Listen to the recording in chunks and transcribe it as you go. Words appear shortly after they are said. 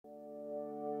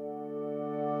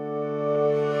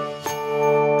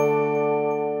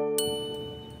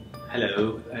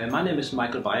My name is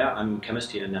Michael Beyer. I'm a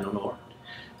chemist here in Nanonor.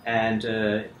 And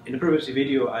in the previous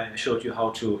video I showed you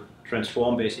how to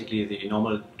transform basically the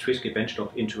normal Tveskaeg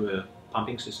benchtop into a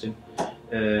pumping system.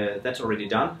 That's already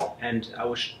done, and I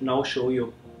will now show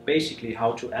you basically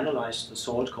how to analyze the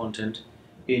salt content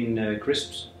in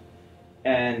crisps.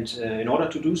 And in order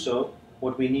to do so,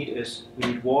 what we need is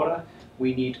water,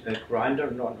 we need a grinder,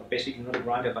 basically not a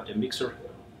grinder but a mixer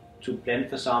to blend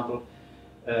the sample.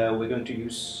 We're going to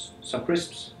use some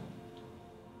crisps,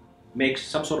 make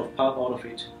some sort of pulp out of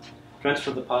it,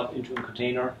 transfer the pulp into a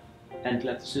container and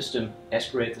let the system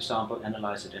aspirate the sample,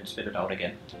 analyze it and spit it out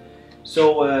again.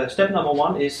 So step number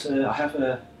one is I have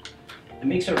a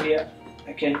mixer here.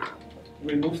 I can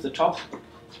remove the top,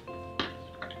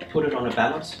 put it on a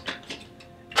balance,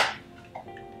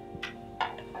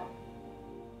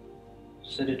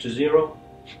 set it to 0,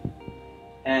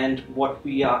 and what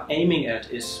we are aiming at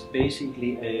is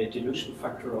basically a dilution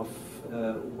factor of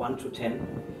 1 to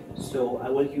 10. So I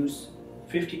will use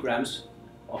 50 grams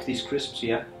of these crisps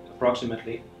here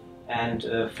approximately, and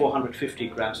 450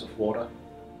 grams of water.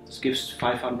 This gives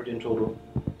 500 in total,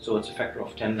 so it's a factor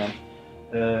of 10 then.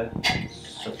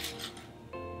 So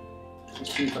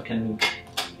let's see if I can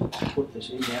put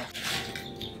this in here.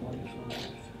 45.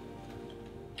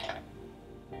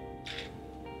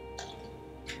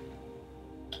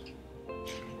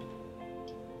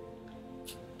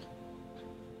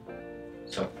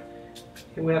 So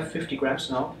here we have 50 grams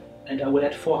now, and I will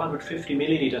add 450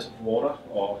 milliliters of water,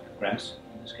 or grams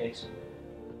in this case.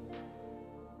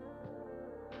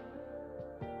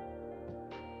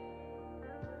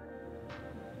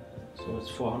 So it's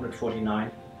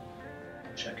 449,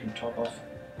 which I can top off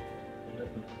a little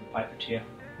bit with the pipette here.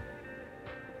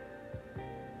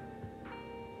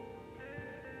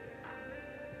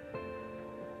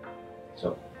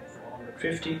 So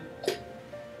 450.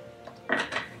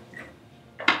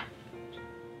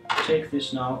 Take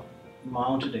this now,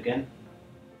 mount it again.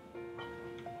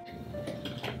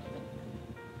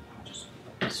 Just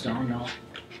put this down now,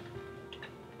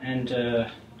 and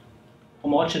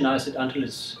homogenize it until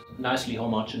it's nicely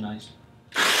homogenized.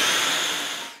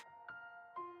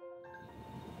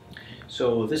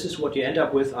 So this is what you end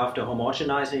up with after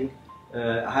homogenizing.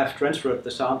 I have transferred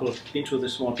the sample into the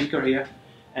small beaker here,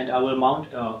 and I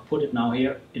will put it now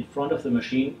here in front of the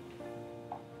machine,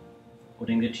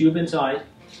 putting the tube inside.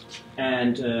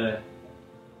 And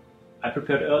I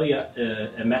prepared earlier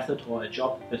a method or a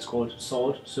job that's called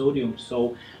salt sodium.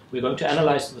 So we're going to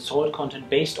analyze the salt content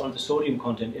based on the sodium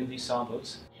content in these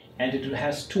samples. And it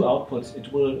has two outputs.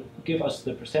 It will give us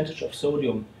the percentage of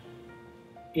sodium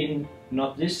in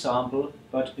not this sample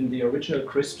but in the original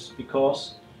crisps,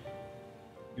 because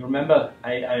you remember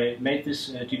I made this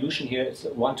dilution here. It's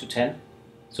 1 to 10,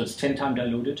 so it's 10 times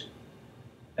diluted.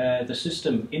 The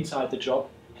system inside the job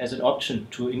has an option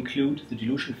to include the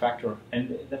dilution factor,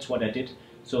 and that's what I did.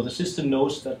 So the system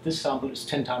knows that this sample is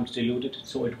 10 times diluted,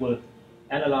 so it will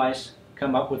analyze,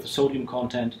 come up with the sodium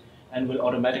content, and will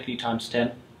automatically times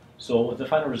 10. So the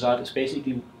final result is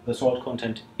basically the salt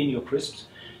content in your crisps.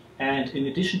 And in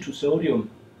addition to sodium,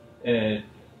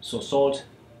 so salt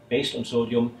based on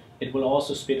sodium, it will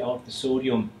also spit out the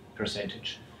sodium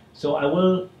percentage. So I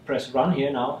will press run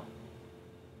here now,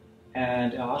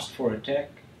 and I ask for a tag.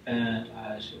 And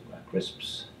I say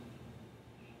crisps,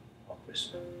 or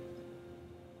crisp.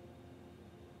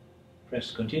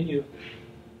 Press continue,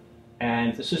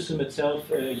 and the system itself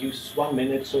uses 1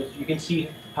 minute. So you can see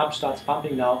the pump starts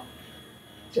pumping now.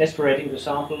 It's aspirating the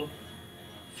sample,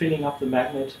 filling up the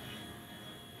magnet,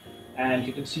 and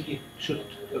you can see it should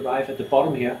arrive at the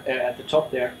bottom here, at the top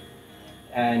there,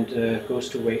 and goes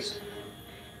to waste.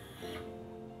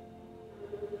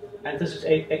 And this is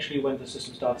actually when the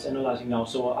system starts analyzing now.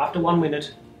 So after 1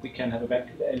 minute we can have a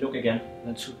look again,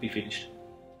 and it should be finished.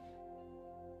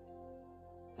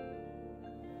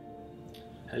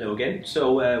 Hello again.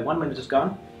 So 1 minute is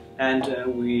gone, and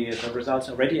the results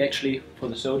are ready actually for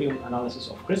the sodium analysis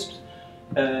of crisps.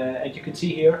 And you can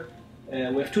see here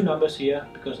we have two numbers here,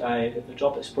 because the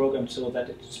job is programmed so that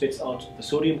it spits out the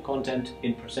sodium content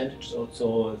in percentage.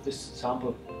 So this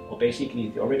sample, or basically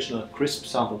the original crisp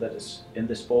sample that is in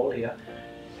this ball here,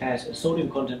 has a sodium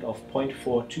content of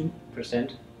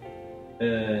 0.42%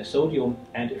 sodium,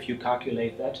 and if you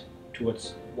calculate that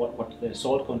towards what the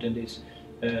salt content is,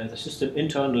 the system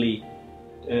internally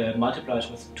multiplies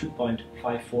with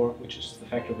 2.54, which is the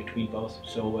factor between both.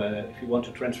 So if you want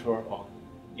to transfer or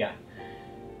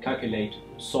calculate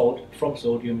salt from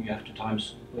sodium, you have to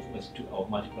times with or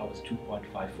multiply with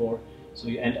 2.54. So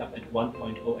you end up at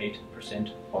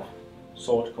 1.08% of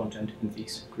salt content in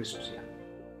these crisps here.